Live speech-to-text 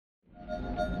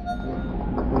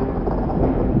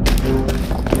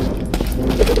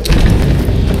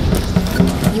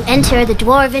enter the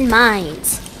Dwarven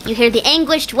mines. You hear the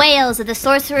anguished wails of the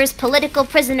sorcerer's political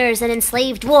prisoners and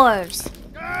enslaved dwarves.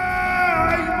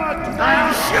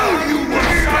 I'll show you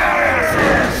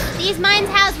what. These mines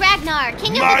house Ragnar,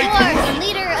 king of the dwarves and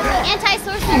leader of the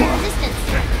anti-sorcerer resistance.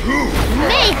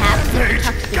 Mayhaps you can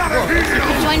talk to the dwarves. You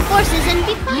can join forces and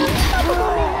be fine.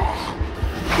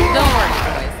 Don't worry,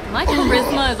 boys. My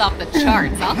charisma is off the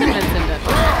charts. I'll convince him to...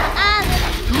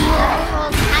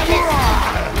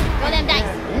 Roll them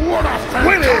dice. What a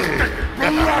fantastic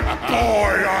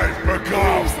boy I've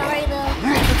become! Sorry, though.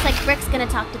 Looks like Brick's gonna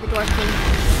talk to the Dwarf King.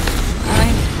 I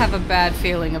have a bad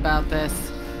feeling about this.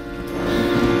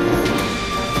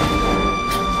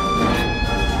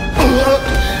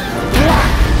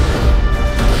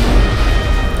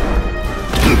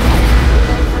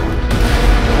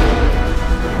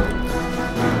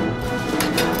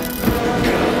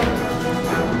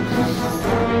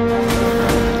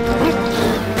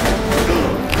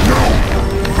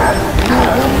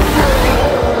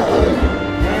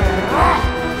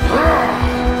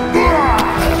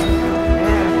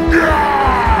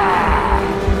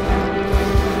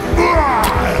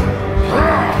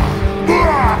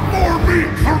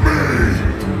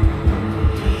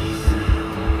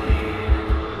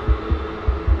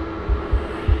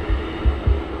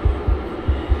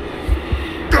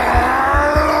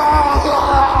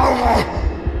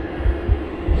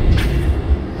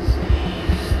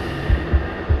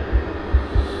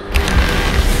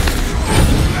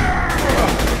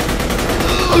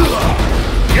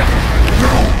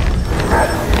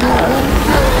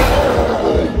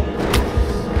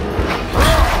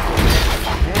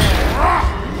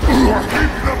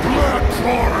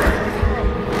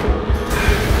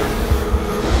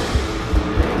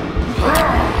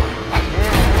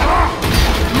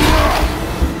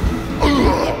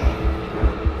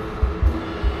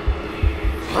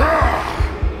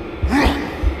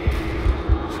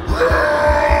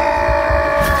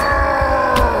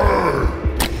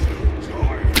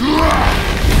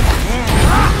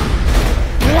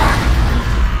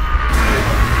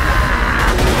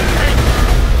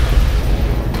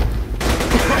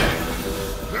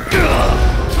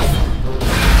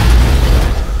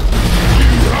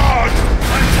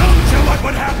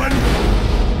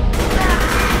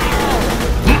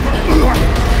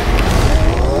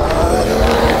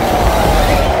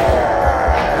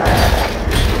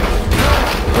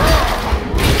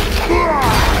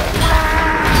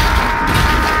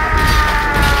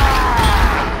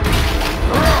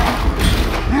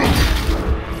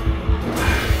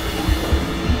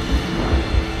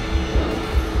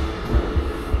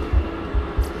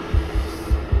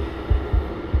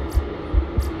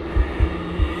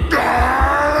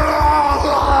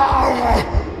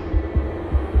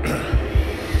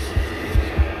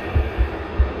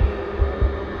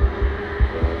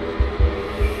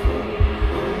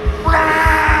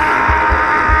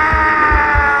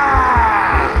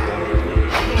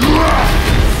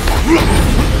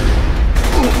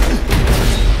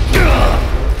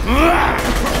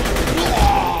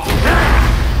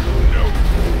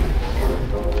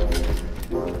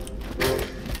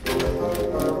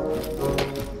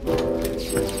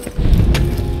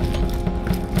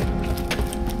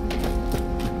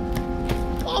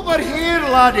 Over here,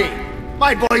 laddie.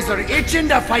 My boys are itching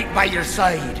to fight by your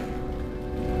side.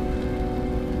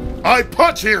 I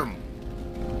punch him!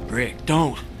 Brick,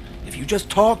 don't. If you just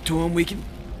talk to him, we can...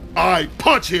 I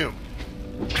punch him!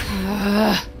 Win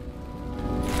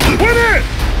it!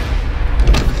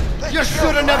 You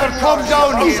should have never come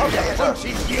down here.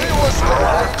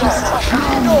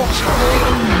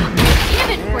 Damn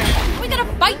it, Brick! We gotta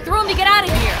fight through him to get out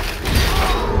of here!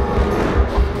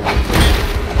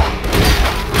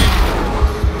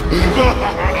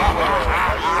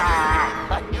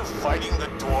 Are you fighting the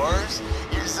dwarves?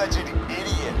 You're such an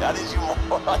idiot. How did you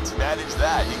morons manage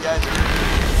that? You guys are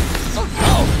so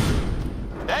dumb.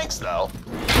 Thanks, though.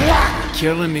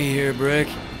 Killing me here, Brick.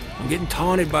 I'm getting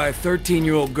taunted by a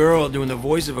 13-year-old girl doing the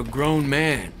voice of a grown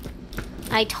man.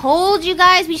 I told you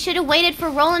guys we should have waited for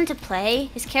Roland to play.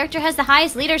 His character has the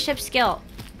highest leadership skill.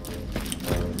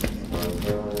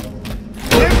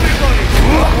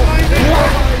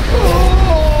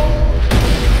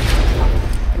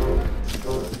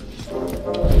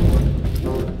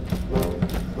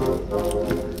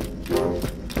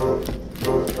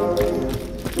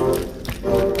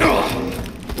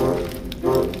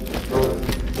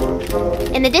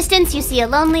 In the distance, you see a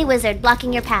lonely wizard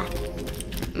blocking your path.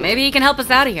 Maybe he can help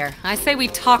us out of here. I say we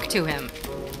talk to him.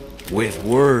 With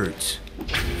words.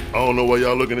 I don't know why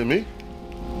y'all looking at me.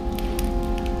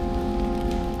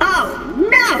 Oh,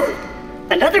 no!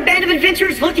 Another band of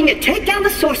adventurers looking to take down the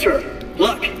sorcerer.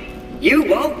 Look, you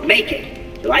won't make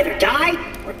it. You'll either die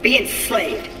or be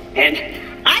enslaved. And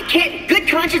I can't in good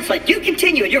conscience let you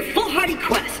continue in your foolhardy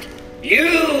quest.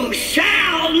 You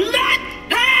shall not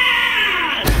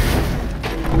pass!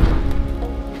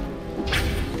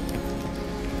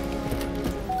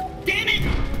 Damn it!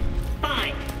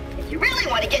 Fine. If you really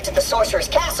want to get to the sorcerer's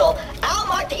castle, I'll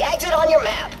mark the exit on your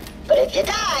map. But if you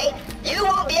die, you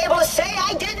won't be able to say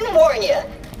I didn't warn you.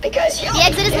 Because you'll... The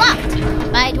exit is locked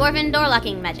by dwarven door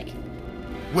locking magic.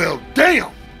 Well,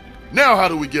 damn! Now how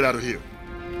do we get out of here?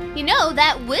 You know,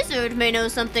 that wizard may know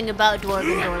something about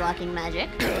dwarven door locking magic.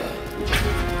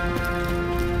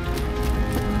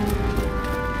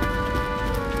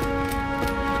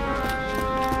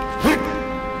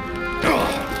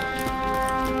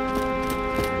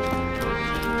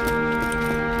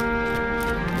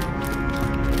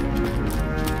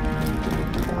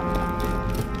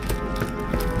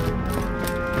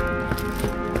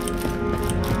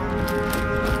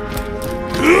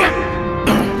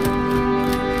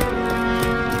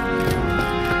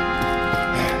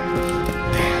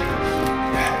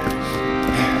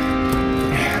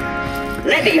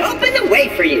 Let me open the way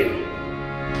for you.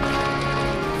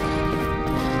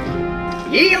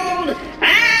 Yield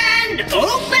and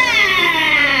open!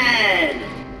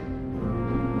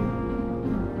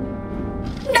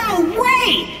 No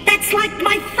way! That's like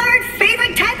my third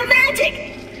favorite type of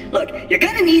magic! Look, you're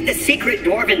gonna need the secret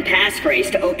dwarven passphrase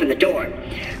to open the door.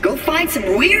 Go find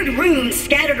some weird runes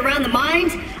scattered around the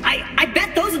mines. I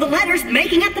bet those are the letters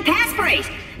making up the passphrase.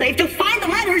 If you'll find the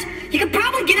letters, you can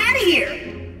probably get out of here.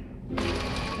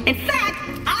 In fact,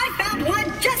 I found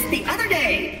one just the other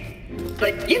day.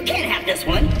 But you can't have this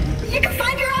one. You can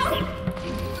find your own.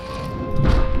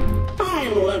 I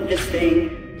love this thing.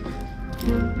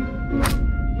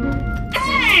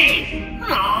 Hey!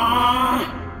 Aww.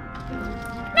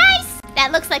 Nice!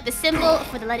 That looks like the symbol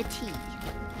for the letter T.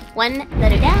 One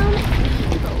letter down, 3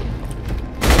 to go.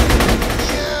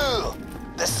 You!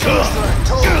 The sorcerer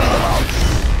told me about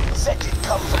you. Said you'd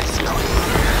come from his queen.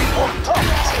 Won't talk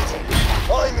cheating.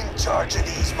 I'm in charge of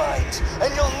these mines,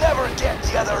 and you'll never get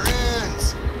the other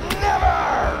runes.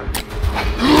 Never!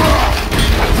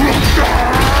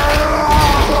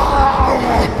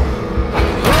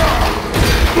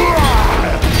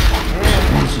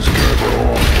 This is kind of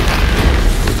all.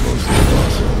 Supposed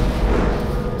to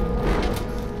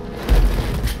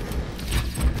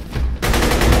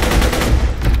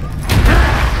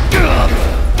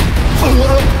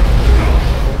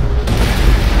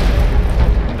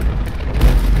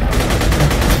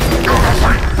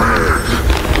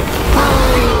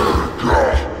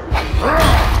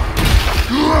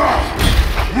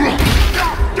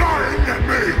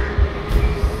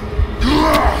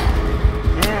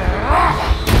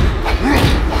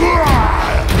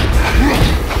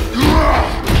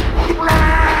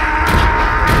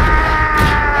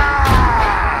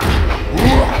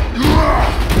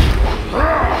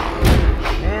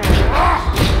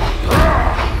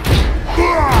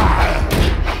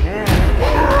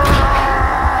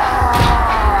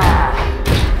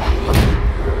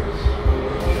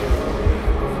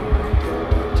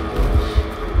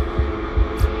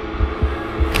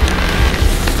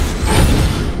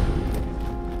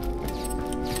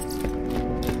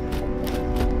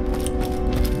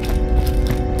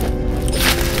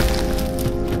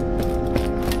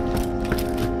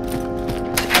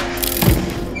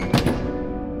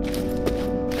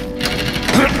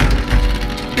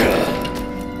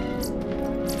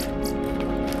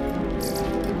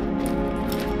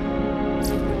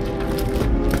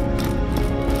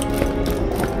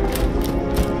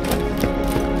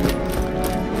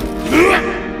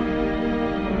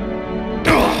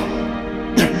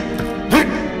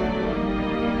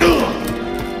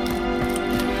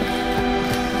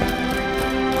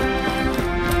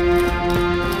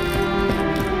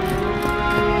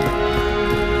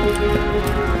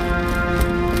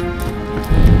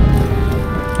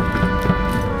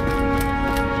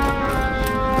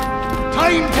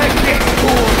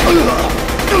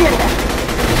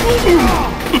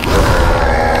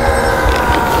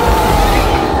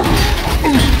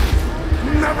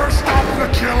never stop the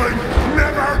killing!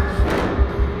 Never!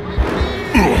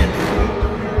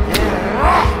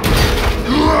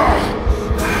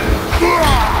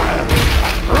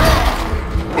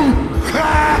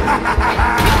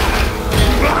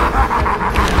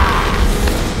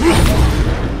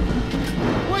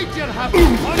 Wait till have fun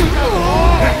with that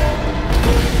war!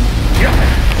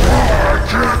 I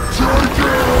can't take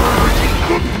it!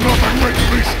 But nothing makes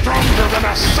me stronger than a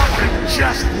sucking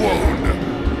chest wound!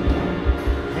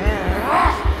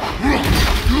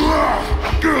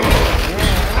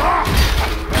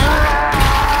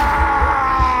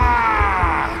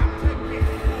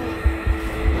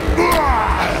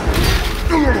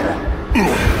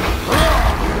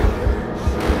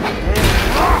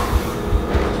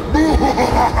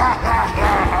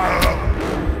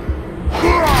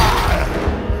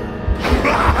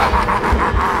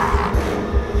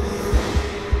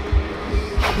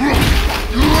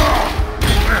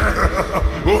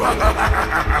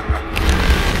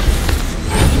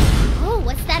 Oh,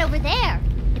 what's that over there?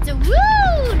 It's a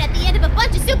rune at the end of a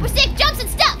bunch of super sick jumps and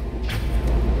stuff!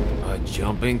 A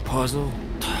jumping puzzle?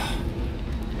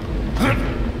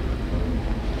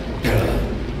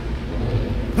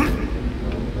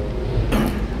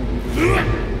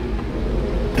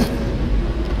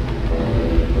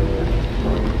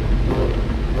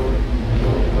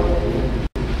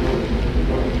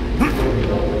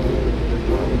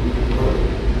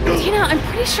 Tina, I'm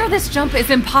pretty sure this jump is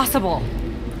impossible.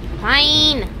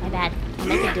 Fine. My bad.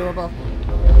 Make it doable.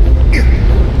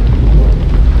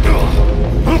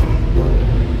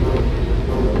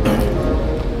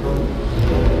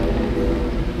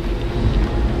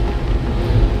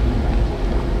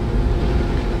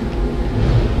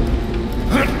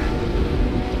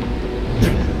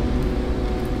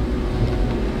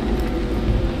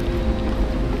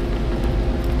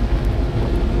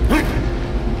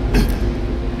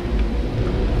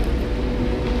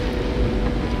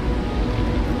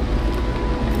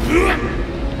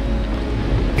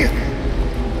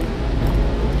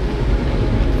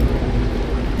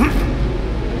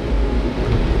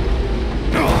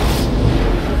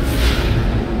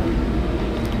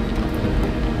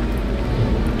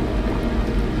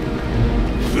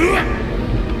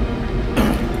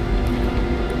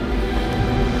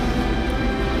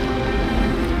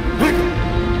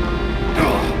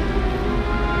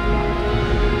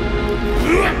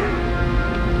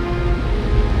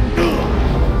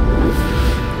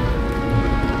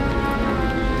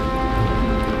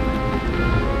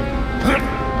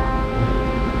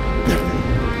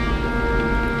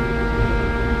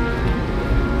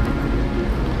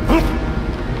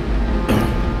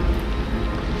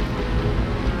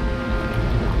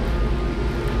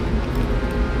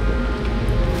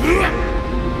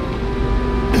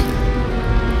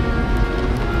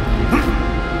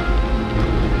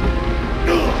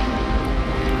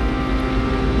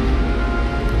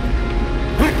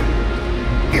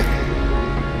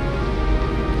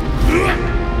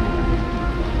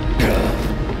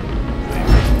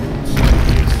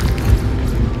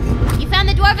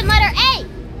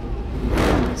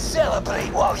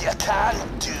 Celebrate while you can,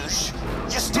 douche.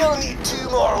 You still need 2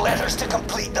 more letters to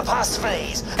complete the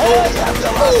passphrase. And I have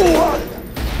the last one.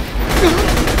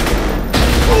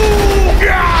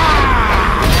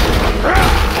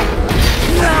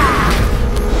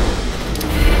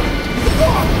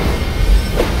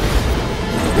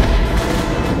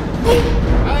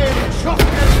 I'll chop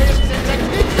your lips into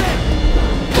pieces!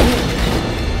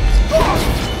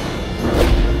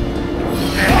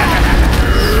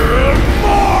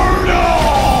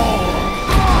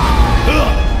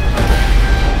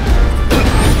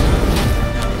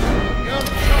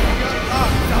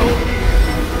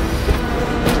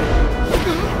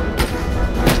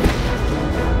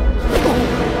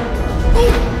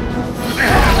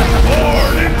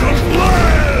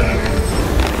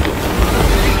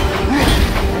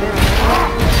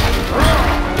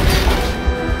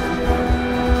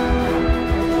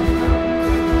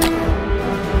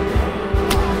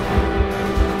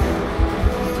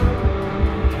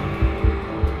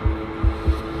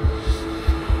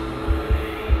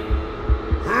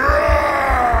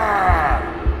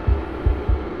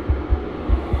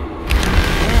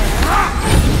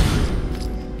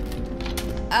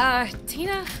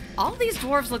 Tina, all these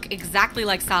dwarves look exactly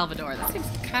like Salvador. That seems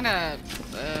kinda,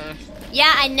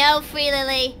 Yeah, I know, Free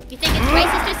Lily. You think it's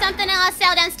racist or something? I'll ask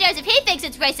Sal downstairs if he thinks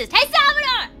it's racist. Hey,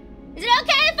 Salvador! Is it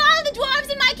okay if all the dwarves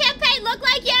in my campaign look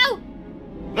like you?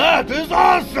 That is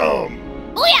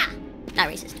awesome! Booyah! Not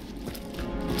racist.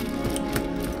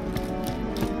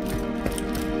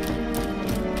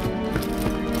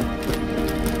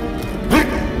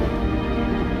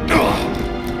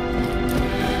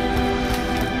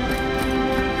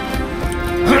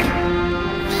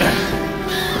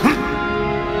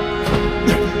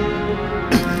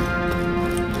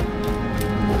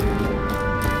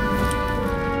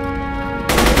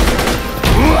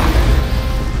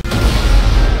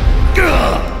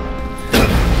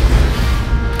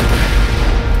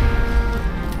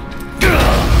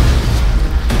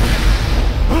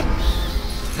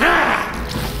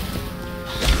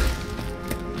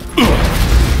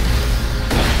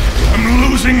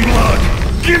 Losing blood!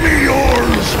 Give me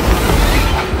yours!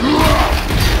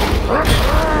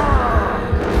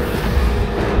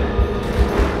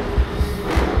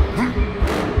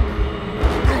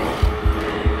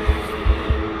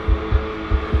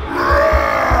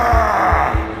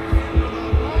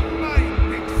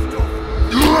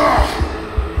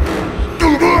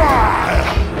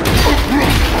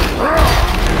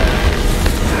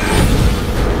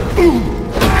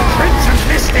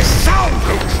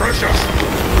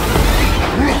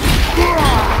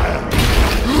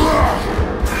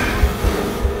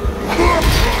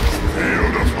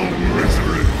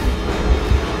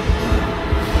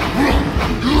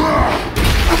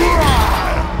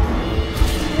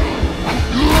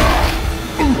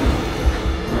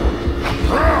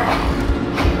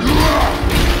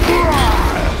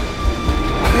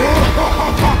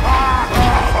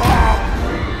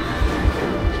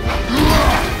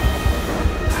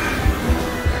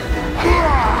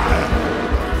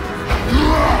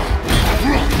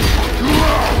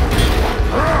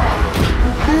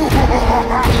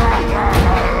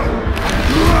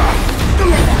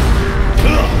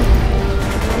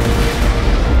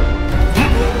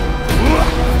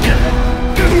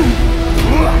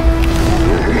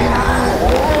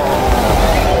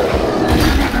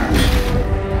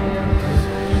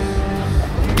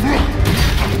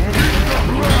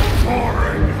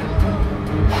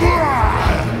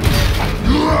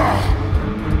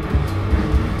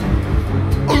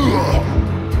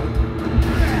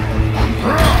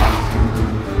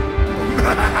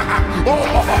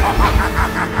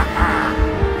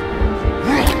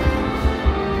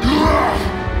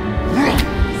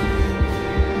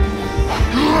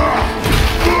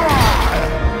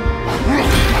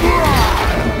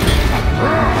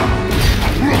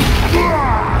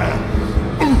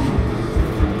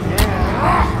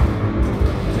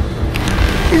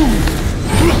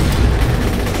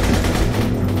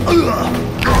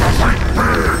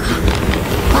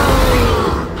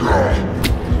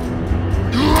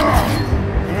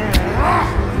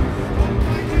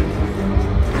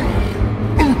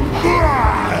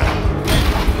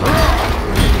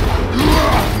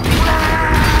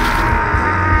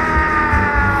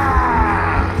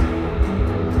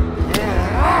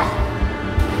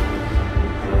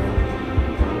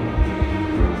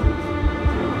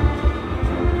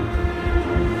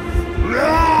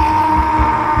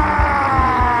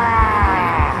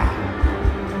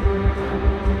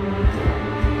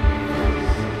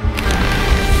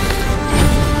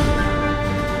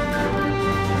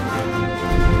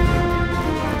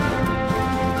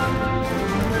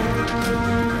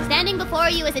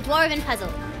 is a dwarven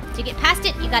puzzle. To get past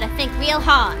it, you gotta think real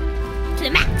hard. To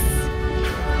the max!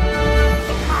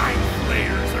 The mind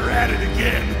flayers are at it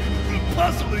again. The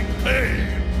puzzling pain.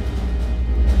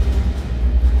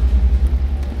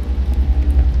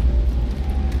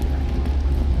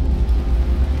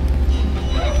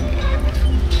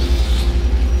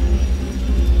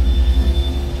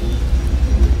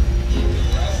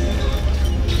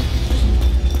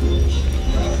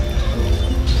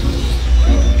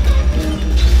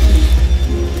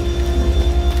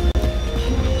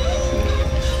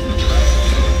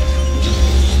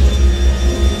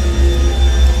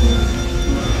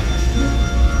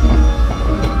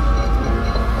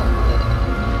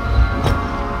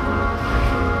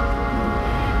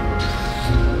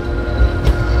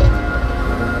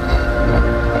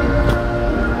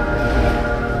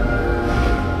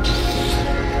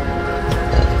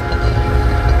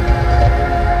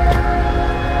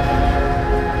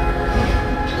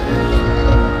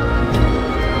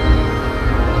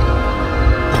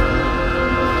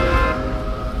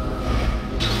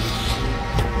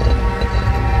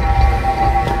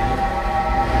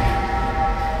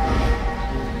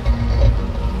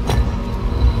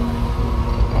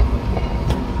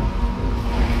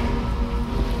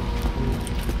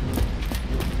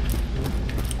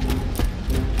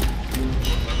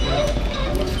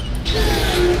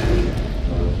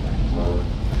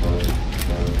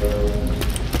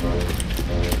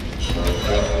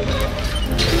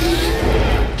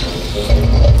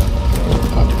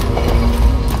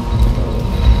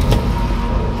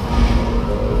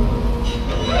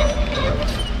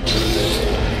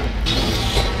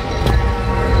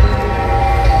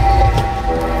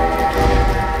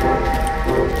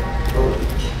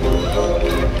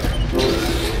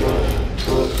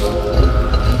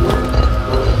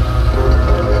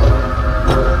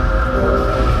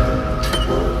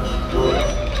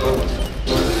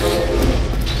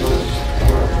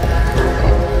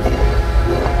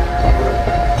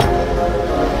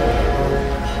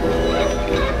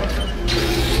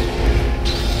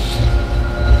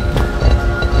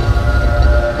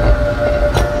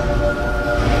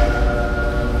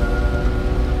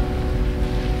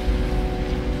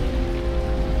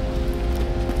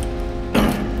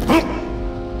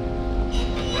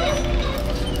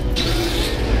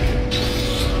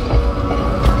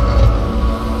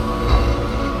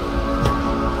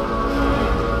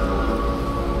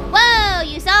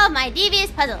 My devious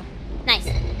puzzle. Nice.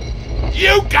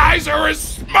 You guys are as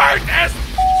smart as...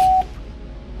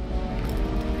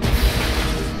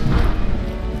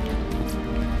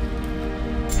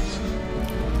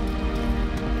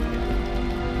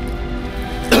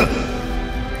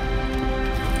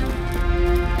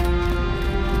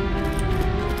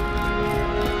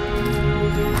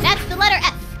 That's the letter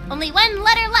F. Only one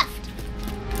letter left.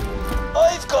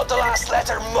 I've got the last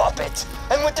letter, Muppet.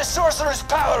 And with the sorcerer's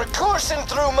power coursing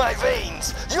through my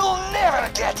veins, you'll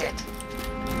never get it!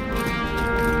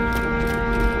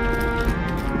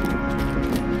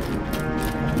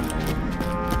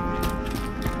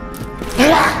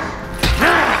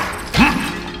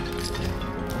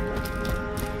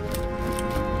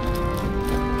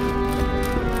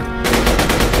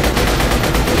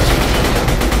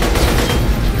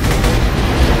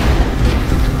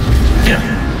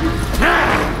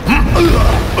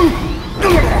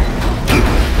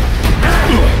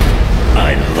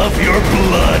 I love your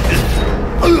blood!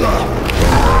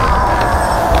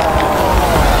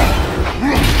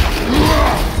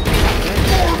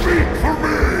 More meat for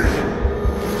me!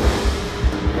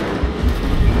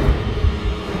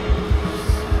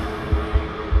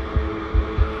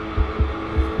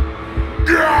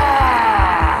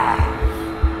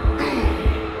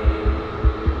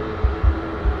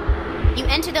 You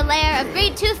enter the lair of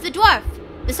Great Tooth the Dwarf.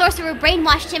 The sorcerer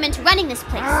brainwashed him into running this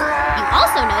place. You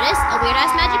also notice a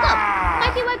weird-ass magic orb.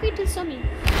 Might be why Great Tooth's so mean.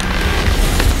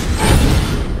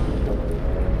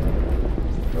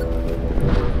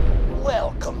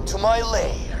 Welcome to my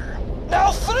lair.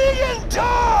 Now flee and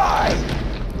die!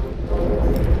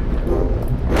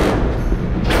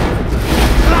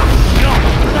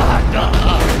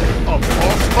 A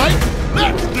boss fight?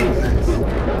 Let's do this!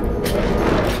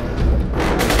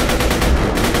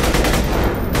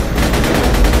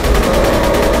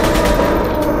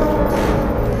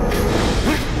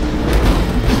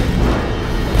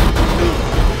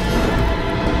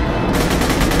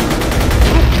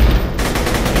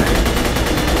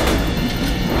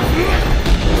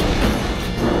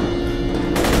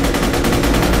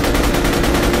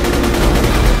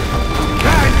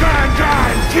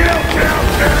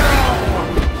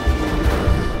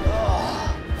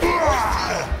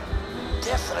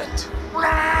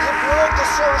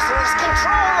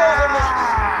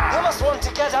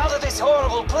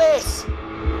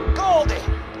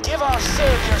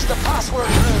 savior's the password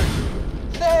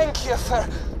rune. Thank you for...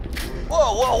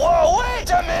 Whoa, wait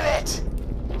a minute!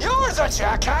 You're the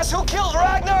jackass who killed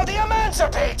Ragnar the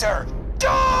Emancipator!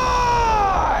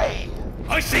 Die!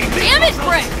 I see these Damn it, muscles.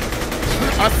 Brick!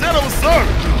 I said I was sorry.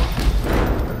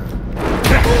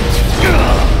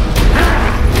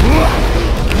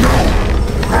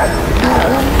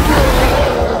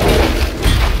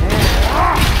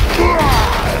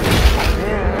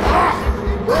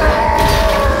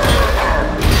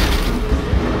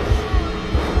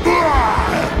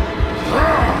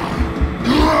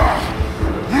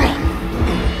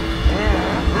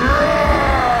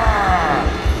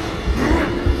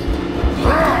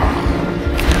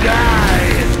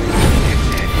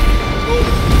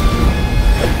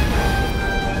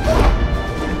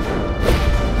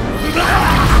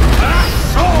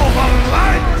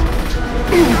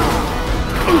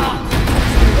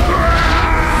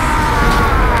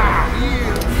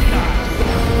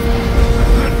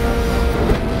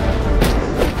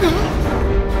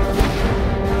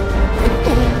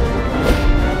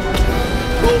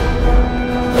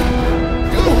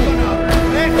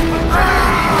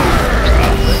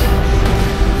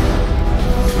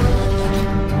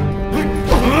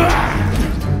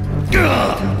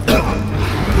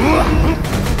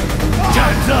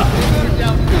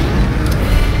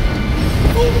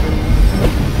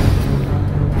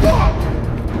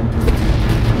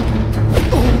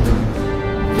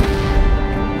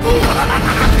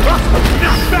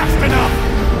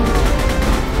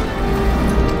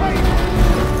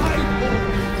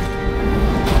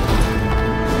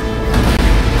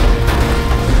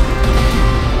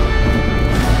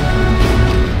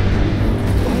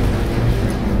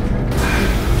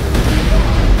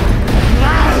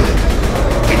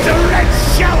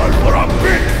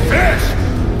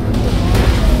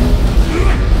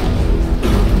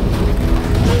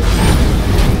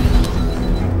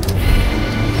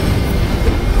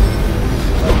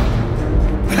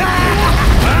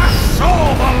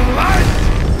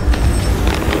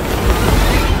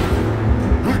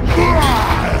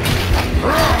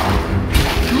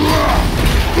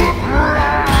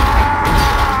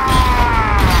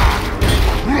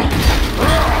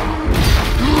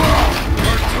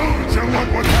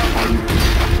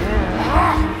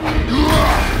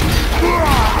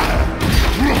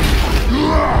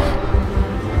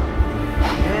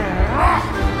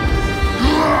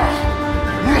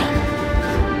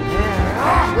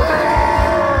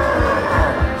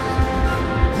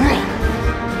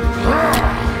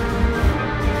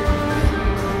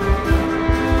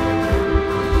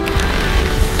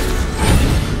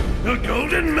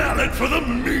 For the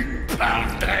meat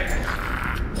pounding!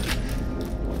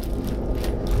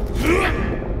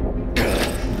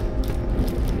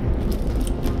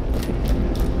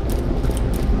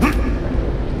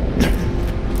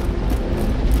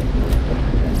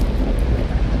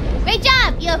 Great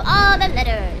job! You have all the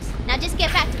letters. Now just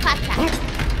get back to class time.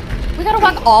 We gotta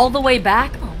walk all the way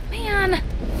back? Oh, man.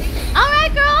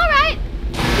 Alright, girl, alright.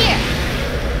 Here.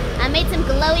 I made some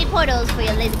glowy portals for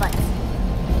your laser butts.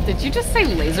 Did you just say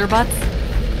laser butts?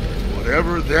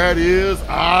 Whatever that is,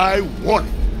 I want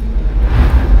it.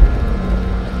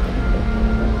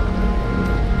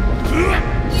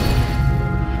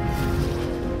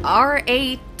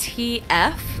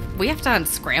 RATF? We have to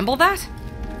unscramble that?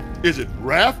 Is it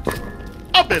raft?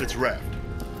 I bet it's raft.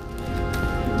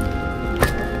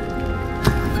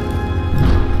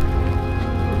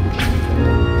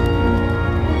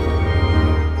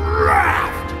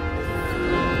 Raft!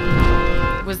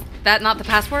 Was that not the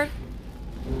password?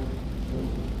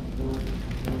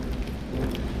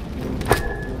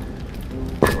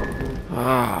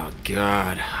 Oh,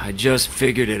 God. I just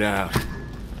figured it out.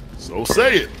 So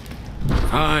say it.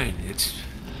 Fine, it's...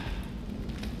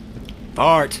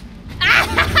 Bart. Oh,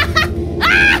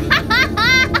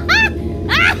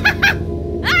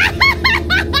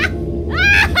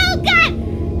 God!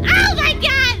 Oh, my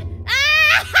God!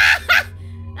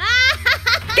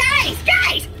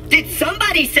 Guys! Did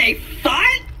somebody say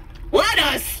fart? What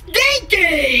a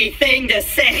stinky thing to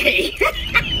say!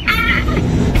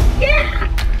 Yeah.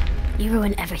 You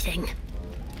ruin everything.